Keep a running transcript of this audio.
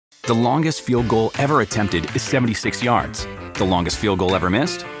The longest field goal ever attempted is 76 yards. The longest field goal ever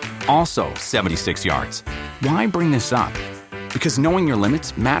missed? Also 76 yards. Why bring this up? Because knowing your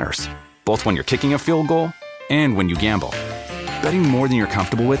limits matters, both when you're kicking a field goal and when you gamble. Betting more than you're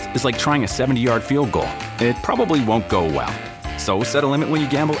comfortable with is like trying a 70-yard field goal. It probably won't go well. So set a limit when you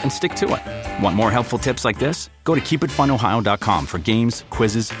gamble and stick to it. Want more helpful tips like this? Go to keepitfunohio.com for games,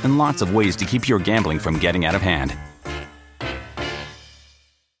 quizzes, and lots of ways to keep your gambling from getting out of hand.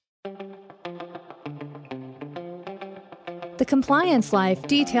 The Compliance Life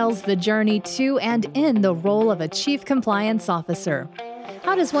details the journey to and in the role of a Chief Compliance Officer.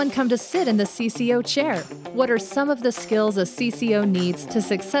 How does one come to sit in the CCO chair? What are some of the skills a CCO needs to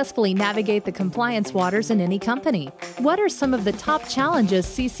successfully navigate the compliance waters in any company? What are some of the top challenges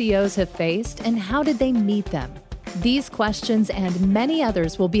CCOs have faced, and how did they meet them? These questions and many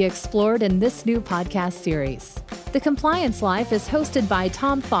others will be explored in this new podcast series. The Compliance Life is hosted by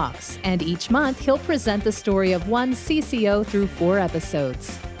Tom Fox, and each month he'll present the story of one CCO through 4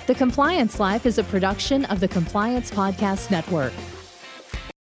 episodes. The Compliance Life is a production of the Compliance Podcast Network.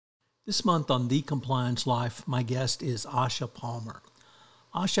 This month on The Compliance Life, my guest is Asha Palmer.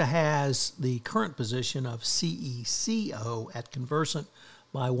 Asha has the current position of CECO at Conversant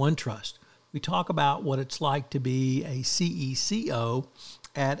by OneTrust. We talk about what it's like to be a CECO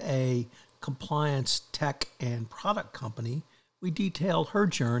at a compliance tech and product company. We detail her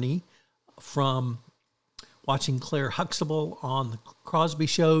journey from watching Claire Huxtable on the Crosby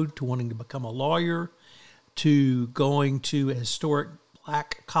Show to wanting to become a lawyer to going to a historic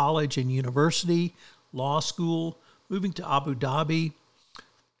Black college and university, law school, moving to Abu Dhabi,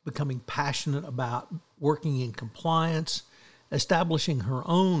 becoming passionate about working in compliance, establishing her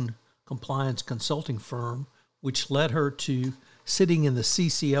own compliance consulting firm, which led her to sitting in the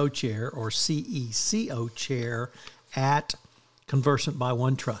CCO chair or CECO chair at Conversant by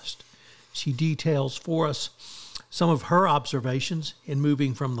OneTrust. She details for us some of her observations in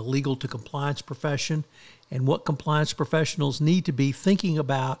moving from the legal to compliance profession and what compliance professionals need to be thinking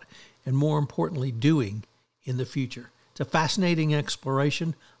about and, more importantly, doing in the future. It's a fascinating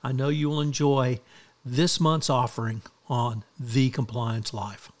exploration. I know you will enjoy this month's offering on The Compliance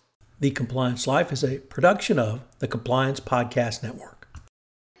Life. The Compliance Life is a production of the Compliance Podcast Network.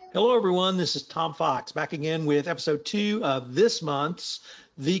 Hello, everyone. This is Tom Fox back again with episode 2 of this month's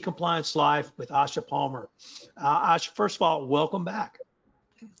The Compliance Life with Asha Palmer. Asha, first of all, welcome back.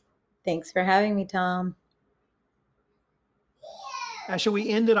 Thanks for having me, Tom. Asha, we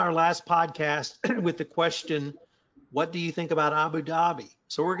ended our last podcast with the question, what do you think about Abu Dhabi?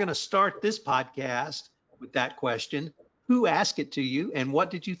 So we're going to start this podcast with that question. Who asked it to you and what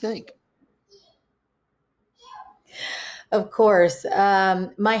did you think? Of course.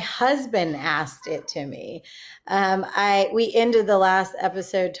 My husband asked it to me. We ended the last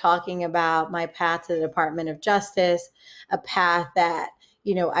episode talking about my path to the Department of Justice, a path that,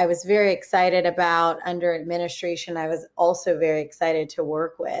 I was very excited about under administration. I was also very excited to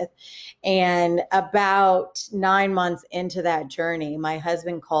work with. And about 9 months into that journey, my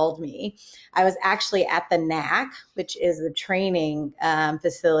husband called me. I was actually at the NAC, which is the training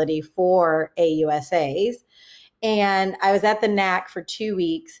facility for AUSAs. And I was at the NAC for 2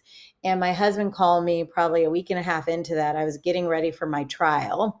 weeks, and my husband called me probably a week and a half into that. I was getting ready for my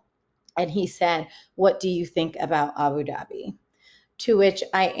trial, and he said, "What do you think about Abu Dhabi?" To which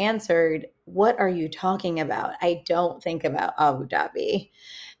I answered, "What are you talking about? I don't think about Abu Dhabi."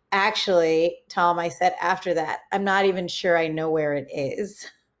 Actually, Tom, I said after that, "I'm not even sure I know where it is."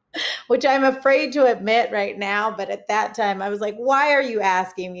 Which I'm afraid to admit right now, but at that time I was like, why are you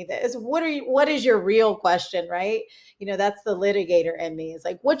asking me this? What is your real question, right? That's the litigator in me. It's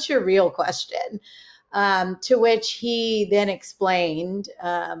like, what's your real question? To which he then explained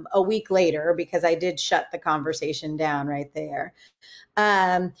a week later, because I did shut the conversation down right there,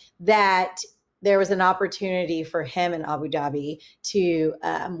 that there was an opportunity for him in Abu Dhabi to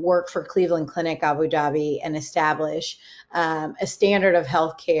work for Cleveland Clinic Abu Dhabi and establish a standard of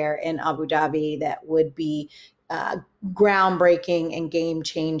healthcare in Abu Dhabi that would be groundbreaking and game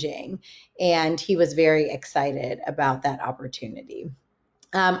changing. And he was very excited about that opportunity.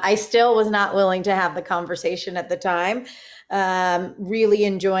 I still was not willing to have the conversation at the time, really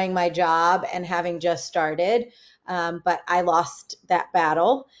enjoying my job and having just started. But I lost that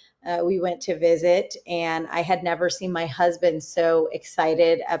battle. We went to visit, and I had never seen my husband so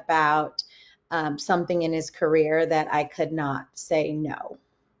excited about something in his career that I could not say no.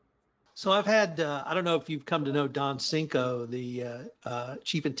 So I've had, I don't know if you've come to know Don Cinco, the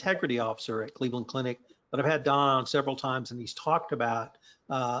Chief Integrity Officer at Cleveland Clinic but I've had Don on several times, and he's talked about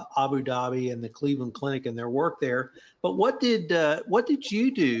Abu Dhabi and the Cleveland Clinic and their work there. But what did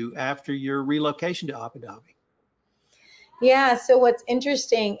you do after your relocation to Abu Dhabi? Yeah, so what's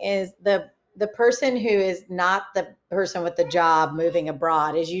interesting is the person who is not the person with the job moving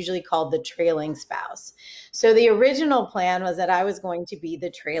abroad is usually called the trailing spouse. So the original plan was that I was going to be the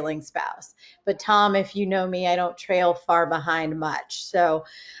trailing spouse. But Tom, if you know me, I don't trail far behind much. So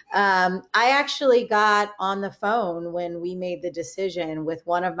I actually got on the phone when we made the decision with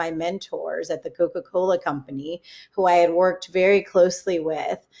one of my mentors at the Coca-Cola company, who I had worked very closely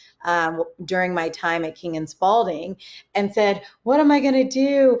with during my time at King and Spalding, and said, what am I going to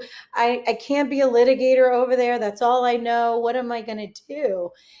do? I can't be a litigator over there. That's all I know. What am I going to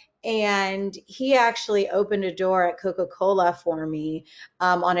do? And he actually opened a door at Coca-Cola for me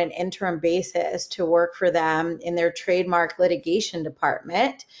on an interim basis to work for them in their trademark litigation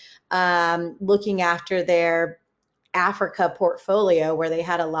department, looking after their Africa portfolio, where they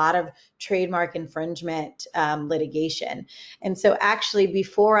had a lot of trademark infringement litigation. And so actually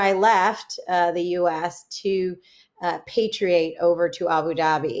before I left the US to patriate over to Abu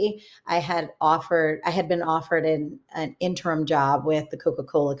Dhabi, I had been offered an interim job with the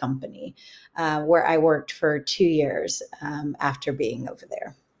Coca-Cola company, where I worked for 2 years after being over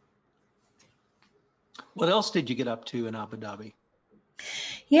there. What else did you get up to in Abu Dhabi?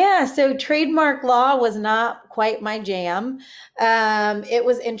 Yeah, so trademark law was not quite my jam. It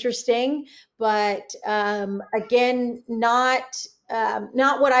was interesting, but again, not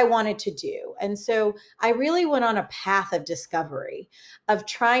what I wanted to do. And so I really went on a path of discovery, of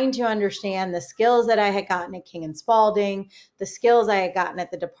trying to understand the skills that I had gotten at King and Spalding, the skills I had gotten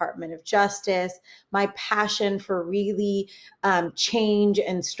at the Department of Justice, my passion for really change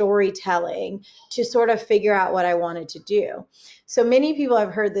and storytelling, to sort of figure out what I wanted to do. So many people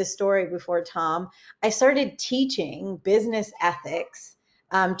have heard this story before, Tom. I started teaching business ethics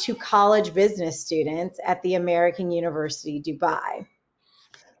to college business students at the American University, Dubai.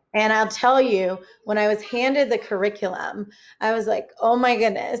 And I'll tell you, when I was handed the curriculum, I was like, oh my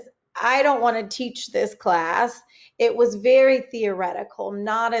goodness, I don't want to teach this class. It was very theoretical,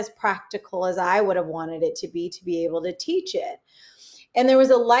 not as practical as I would have wanted it to be able to teach it. And there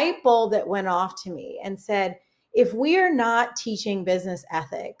was a light bulb that went off to me and said, if we are not teaching business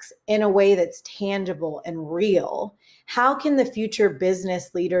ethics in a way that's tangible and real, how can the future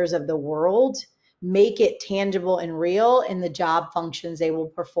business leaders of the world make it tangible and real in the job functions they will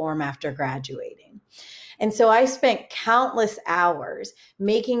perform after graduating? And so I spent countless hours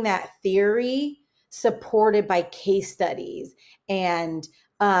making that theory supported by case studies and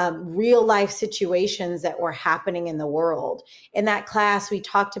real life situations that were happening in the world. In that class, we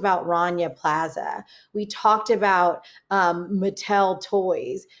talked about Rania Plaza. We talked about Mattel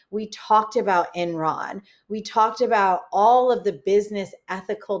Toys. We talked about Enron. We talked about all of the business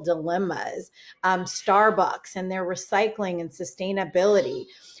ethical dilemmas, Starbucks and their recycling and sustainability.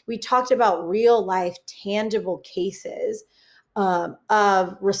 We talked about real life, tangible cases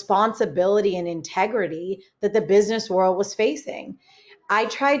of responsibility and integrity that the business world was facing. I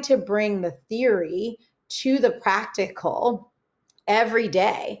tried to bring the theory to the practical every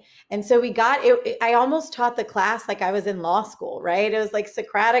day. And so we got it. I almost taught the class like I was in law school, right? It was like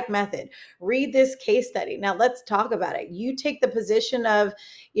Socratic method. Read this case study. Now let's talk about it. You take the position of,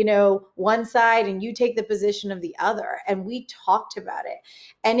 one side, and you take the position of the other. And we talked about it.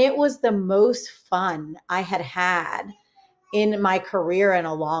 And it was the most fun I had had in my career in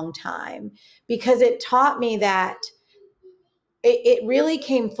a long time, because it taught me that it really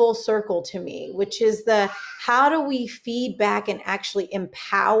came full circle to me, which is how do we feed back and actually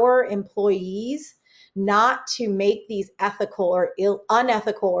empower employees not to make these ethical or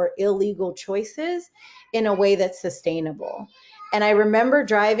unethical or illegal choices in a way that's sustainable. And I remember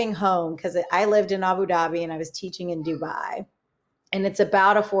driving home, because I lived in Abu Dhabi and I was teaching in Dubai, and it's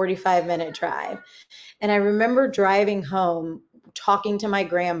about a 45-minute drive. And I remember driving home, talking to my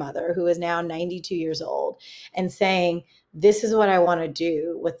grandmother, who is now 92 years old, and saying, this is what I want to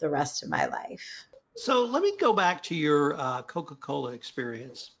do with the rest of my life. So let me go back to your Coca-Cola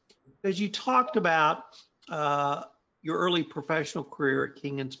experience, because you talked about your early professional career at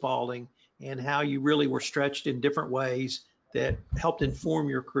King and Spalding and how you really were stretched in different ways that helped inform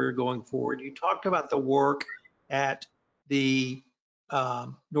your career going forward. You talked about the work at the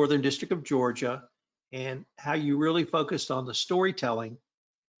Northern District of Georgia and how you really focused on the storytelling.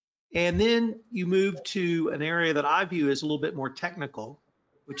 And then you moved to an area that I view as a little bit more technical,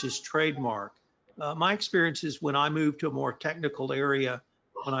 which is trademark. My experience is when I moved to a more technical area,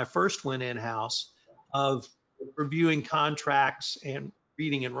 when I first went in-house, of reviewing contracts and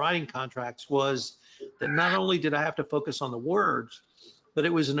reading and writing contracts, was that not only did I have to focus on the words, but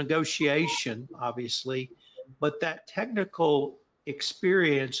it was a negotiation, obviously, but that technical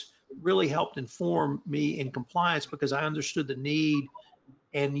experience really helped inform me in compliance because I understood the need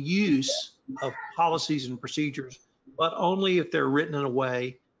and use of policies and procedures, but only if they're written in a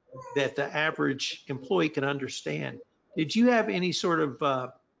way that the average employee can understand. Did you have any sort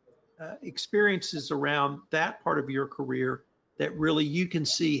of experiences around that part of your career that really you can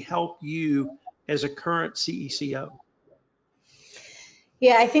see help you as a current CECO?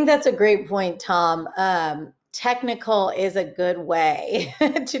 Yeah, I think that's a great point, Tom. Technical is a good way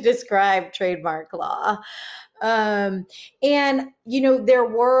to describe trademark law. Um, and, there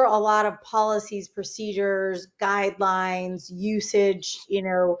were a lot of policies, procedures, guidelines, usage,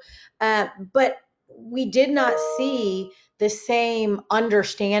 but we did not see the same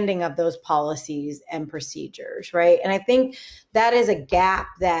understanding of those policies and procedures, right? And I think that is a gap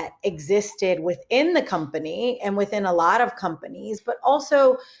that existed within the company and within a lot of companies, but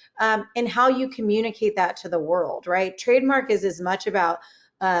also in how you communicate that to the world, right? Trademark is as much about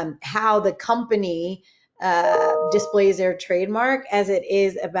how the company displays their trademark as it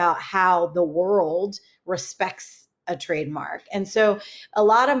is about how the world respects a trademark. And so a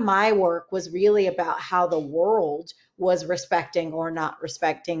lot of my work was really about how the world was respecting or not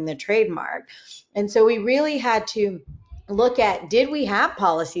respecting the trademark. And so we really had to look at, did we have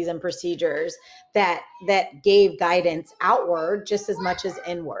policies and procedures that gave guidance outward just as much as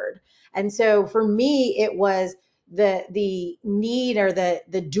inward? And so for me, it was the need, or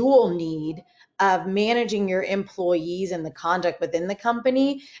the dual need of managing your employees and the conduct within the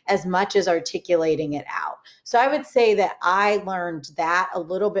company as much as articulating it out. So I would say that I learned that a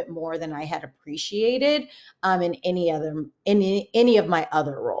little bit more than I had appreciated in any of my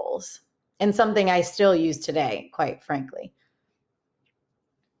other roles, and something I still use today, quite frankly.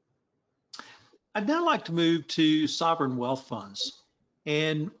 I'd now like to move to sovereign wealth funds.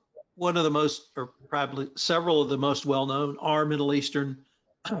 And one of the most, or probably several of the most well-known, are Middle Eastern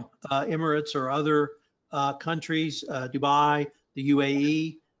Emirates or other countries, Dubai, the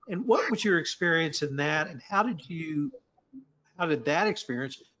UAE. And what was your experience in that? And how did that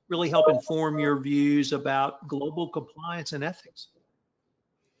experience really help inform your views about global compliance and ethics?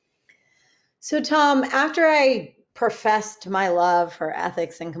 So, Tom, after I professed my love for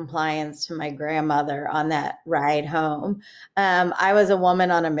ethics and compliance to my grandmother on that ride home, I was a woman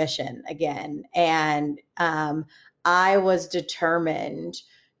on a mission again. And I was determined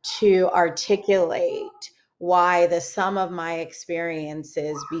to articulate why the sum of my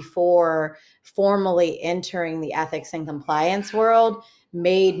experiences before formally entering the ethics and compliance world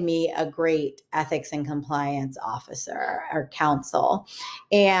made me a great ethics and compliance officer or counsel.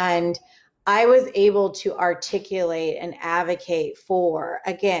 And I was able to articulate and advocate for,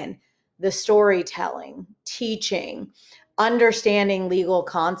 again, the storytelling, teaching, understanding legal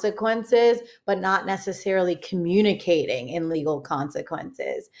consequences, but not necessarily communicating in legal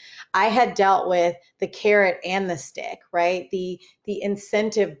consequences. I had dealt with the carrot and the stick, right? The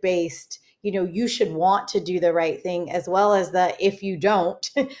incentive based, you should want to do the right thing, as well as the if you don't,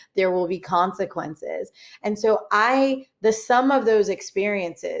 there will be consequences. And so the sum of those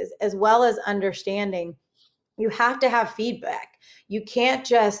experiences, as well as understanding, you have to have feedback. You can't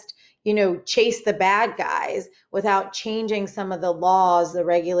just, chase the bad guys without changing some of the laws, the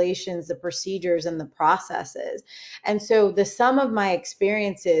regulations, the procedures, and the processes. And so the sum of my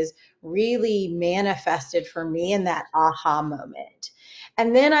experiences really manifested for me in that aha moment.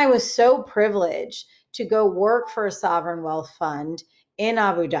 And then I was so privileged to go work for a sovereign wealth fund in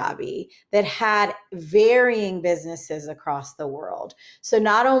Abu Dhabi that had varying businesses across the world. So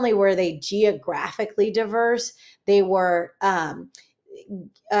not only were they geographically diverse, they were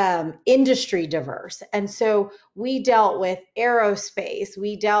industry diverse. And so we dealt with aerospace,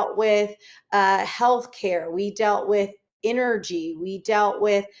 we dealt with healthcare, we dealt with energy, we dealt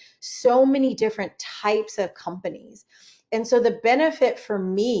with so many different types of companies. And so the benefit for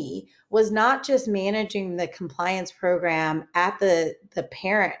me was not just managing the compliance program at the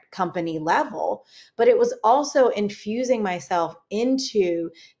parent company level, but it was also infusing myself into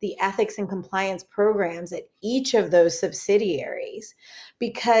the ethics and compliance programs at each of those subsidiaries,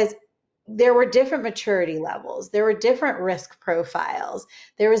 because there were different maturity levels, there were different risk profiles,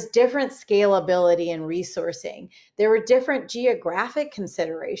 there was different scalability and resourcing, there were different geographic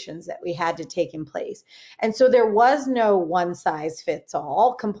considerations that we had to take in place. And so there was no one size fits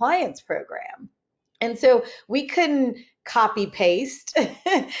all compliance program. And so we couldn't copy paste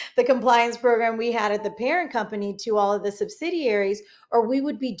the compliance program we had at the parent company to all of the subsidiaries, or we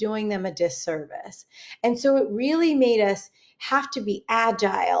would be doing them a disservice. And so it really made us have to be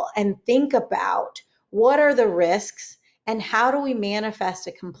agile and think about what are the risks and how do we manifest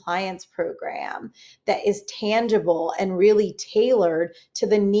a compliance program that is tangible and really tailored to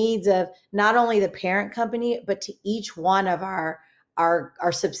the needs of not only the parent company, but to each one of our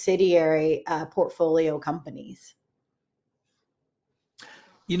subsidiary portfolio companies.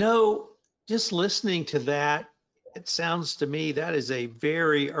 You know, just listening to that, it sounds to me that is a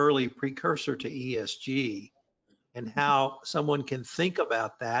very early precursor to ESG and how someone can think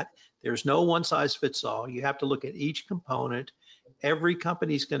about that. There's no one size fits all. You have to look at each component. Every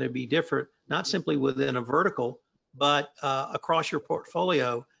company is going to be different, not simply within a vertical, but across your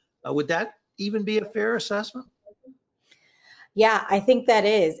portfolio. Would that even be a fair assessment? Yeah, I think that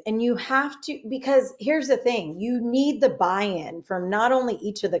is. And you have to, because here's the thing, you need the buy-in from not only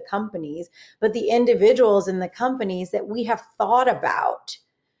each of the companies, but the individuals in the companies that we have thought about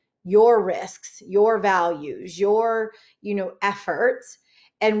your risks, your values, your, efforts.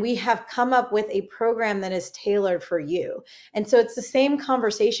 And we have come up with a program that is tailored for you. And so it's the same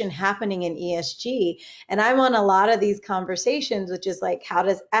conversation happening in ESG. And I'm on a lot of these conversations, which is like, how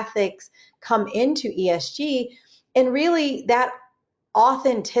does ethics come into ESG? And really that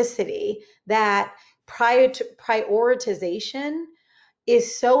authenticity, that prioritization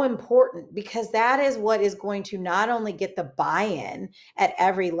is so important because that is what is going to not only get the buy-in at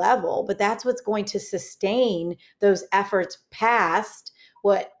every level, but that's what's going to sustain those efforts past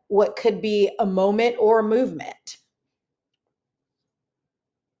what could be a moment or a movement.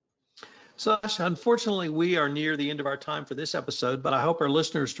 So, Asha, unfortunately, we are near the end of our time for this episode, but I hope our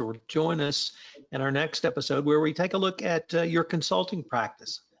listeners will join us in our next episode where we take a look at your consulting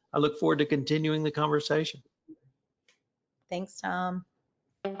practice. I look forward to continuing the conversation. Thanks, Tom.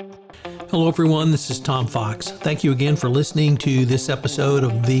 Hello, everyone. This is Tom Fox. Thank you again for listening to this episode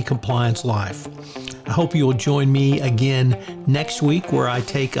of The Compliance Life. I hope you will join me again next week where I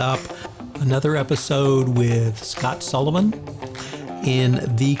take up another episode with Scott Sullivan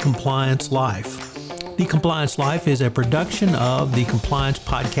in The Compliance Life. The Compliance Life is a production of the Compliance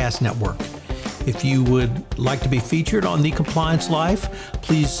Podcast Network. If you would like to be featured on The Compliance Life,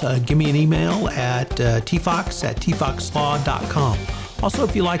 please give me an email at tfox@tfoxlaw.com. Also,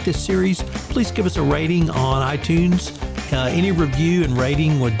 if you like this series, please give us a rating on iTunes. Any review and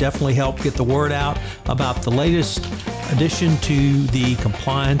rating would definitely help get the word out about the latest addition to the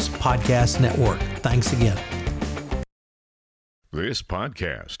Compliance Podcast Network. Thanks again. This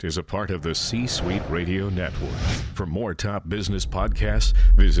podcast is a part of the C-Suite Radio Network. For more top business podcasts,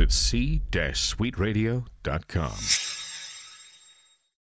 visit c-suiteradio.com.